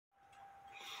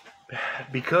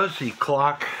Because the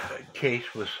clock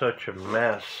case was such a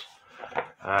mess,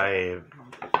 I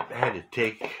had to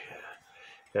take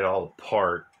it all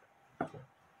apart.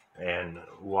 And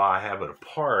while I have it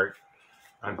apart,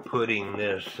 I'm putting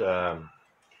this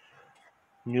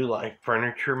new Life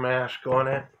Furniture Masque on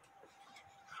it.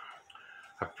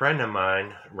 A friend of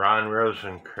mine, Ron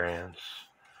Rosenkrantz,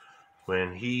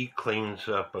 when he cleans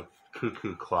up a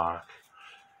cuckoo clock,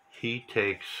 he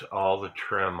takes all the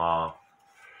trim off,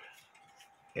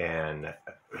 and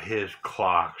his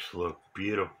clocks look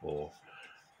beautiful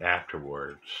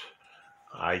afterwards.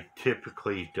 I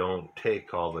typically don't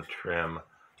take all the trim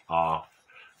off,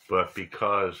 but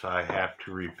because I have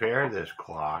to repair this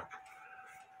clock,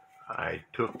 I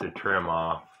took the trim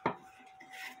off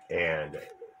and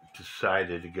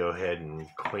decided to go ahead and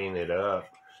clean it up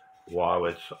while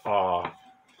it's off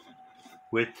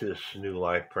with this new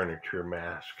Life Furniture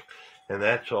Masque. And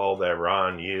that's all that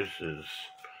Ron uses,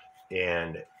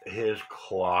 and his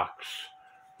clocks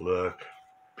look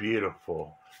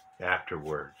beautiful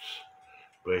afterwards,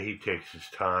 but he takes his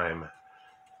time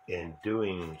in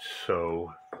doing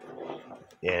so,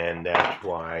 and that's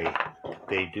why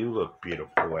they do look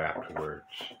beautiful afterwards.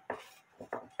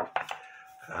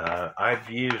 I've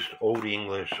used Old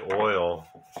English oil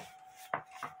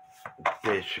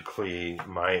basically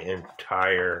my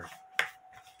entire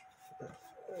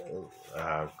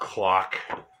clock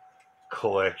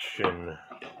collection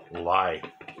life.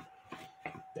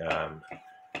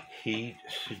 He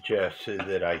suggested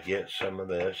that I get some of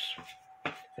this,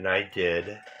 and I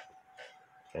did,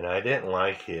 and I didn't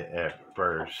like it at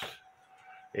first.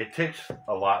 It takes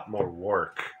a lot more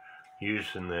work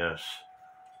using this,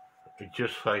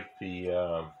 just like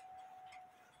the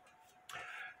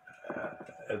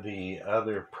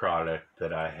other product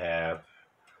that I have.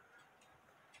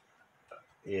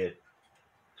 It's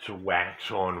a wax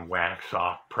on, wax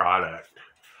off product.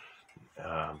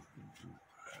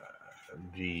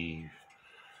 The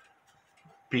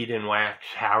Feed and Wax,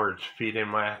 Howard's Feed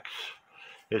and Wax,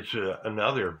 it's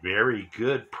another very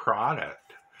good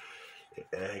product,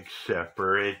 except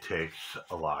for it takes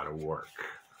a lot of work.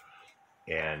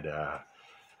 And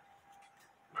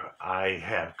I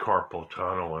have carpal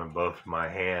tunnel in both my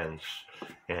hands,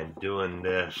 and doing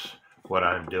this, what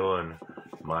I'm doing,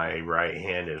 my right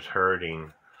hand is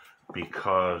hurting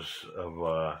because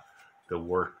of the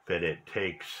work that it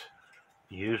takes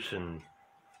using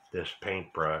this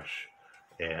paintbrush.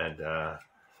 And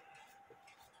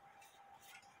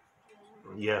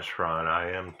yes, Ron,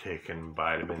 I am taking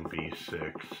vitamin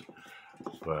B6,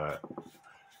 but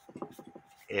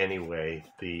anyway,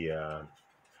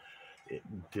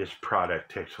 this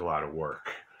product takes a lot of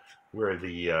work. Where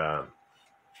the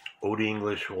Old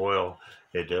English oil,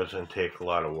 it doesn't take a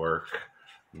lot of work,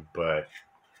 but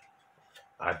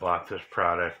I bought this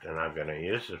product and I'm going to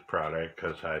use this product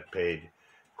because I paid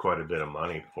quite a bit of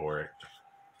money for it.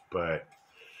 But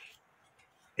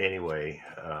anyway,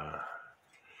 I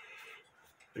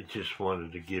just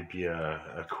wanted to give you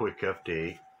a quick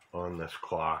update on this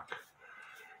clock.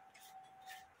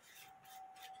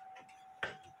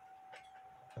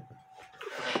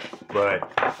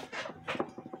 But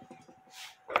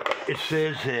it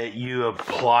says that you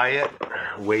apply it,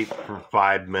 wait for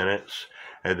 5 minutes,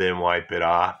 and then wipe it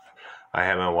off. I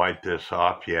haven't wiped this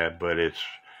off yet, but it's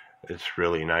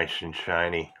really nice and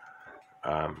shiny.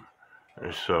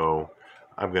 So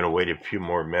I'm going to wait a few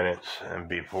more minutes and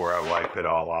before I wipe it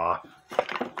all off.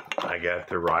 I got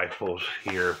the rifles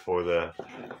here for the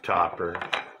topper.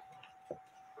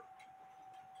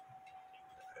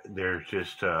 There's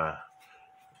just a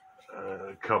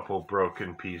couple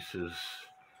broken pieces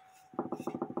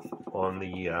on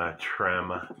the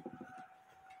trim,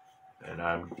 and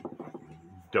I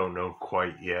don't know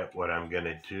quite yet what I'm going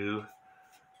to do.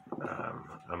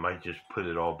 I might just put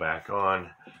it all back on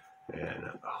and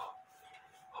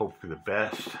hope for the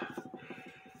best,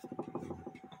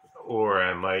 or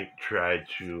I might try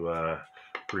to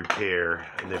repair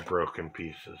the broken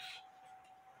pieces.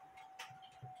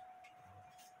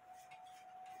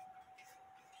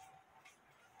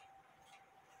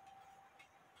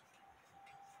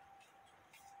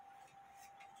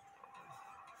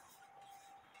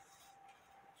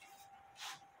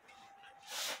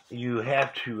 You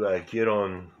have to get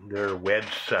on their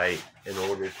website in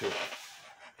order to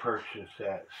purchase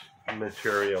that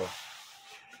material.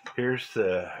 Here's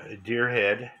the deer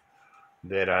head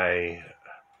that I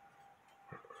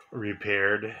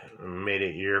repaired and made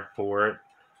an ear for it.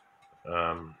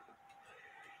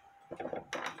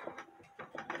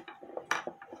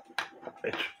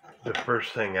 It's the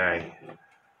first thing I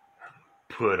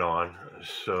put on,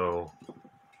 so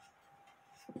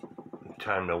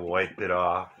time to wipe it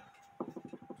off.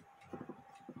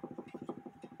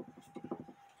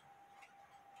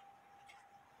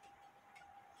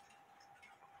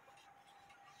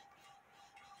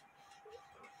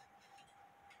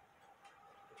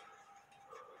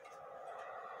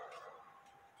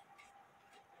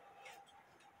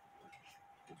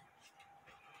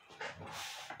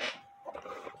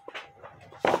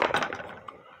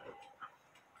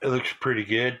 It looks pretty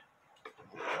good.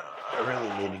 I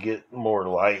really need to get more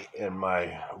light in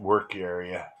my work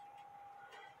area.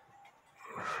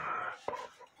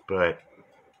 But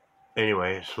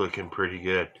anyway, it's looking pretty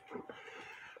good.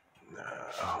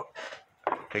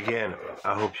 Again,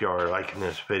 I hope y'all are liking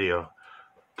this video.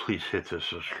 Please hit the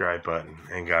subscribe button,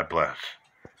 and God bless.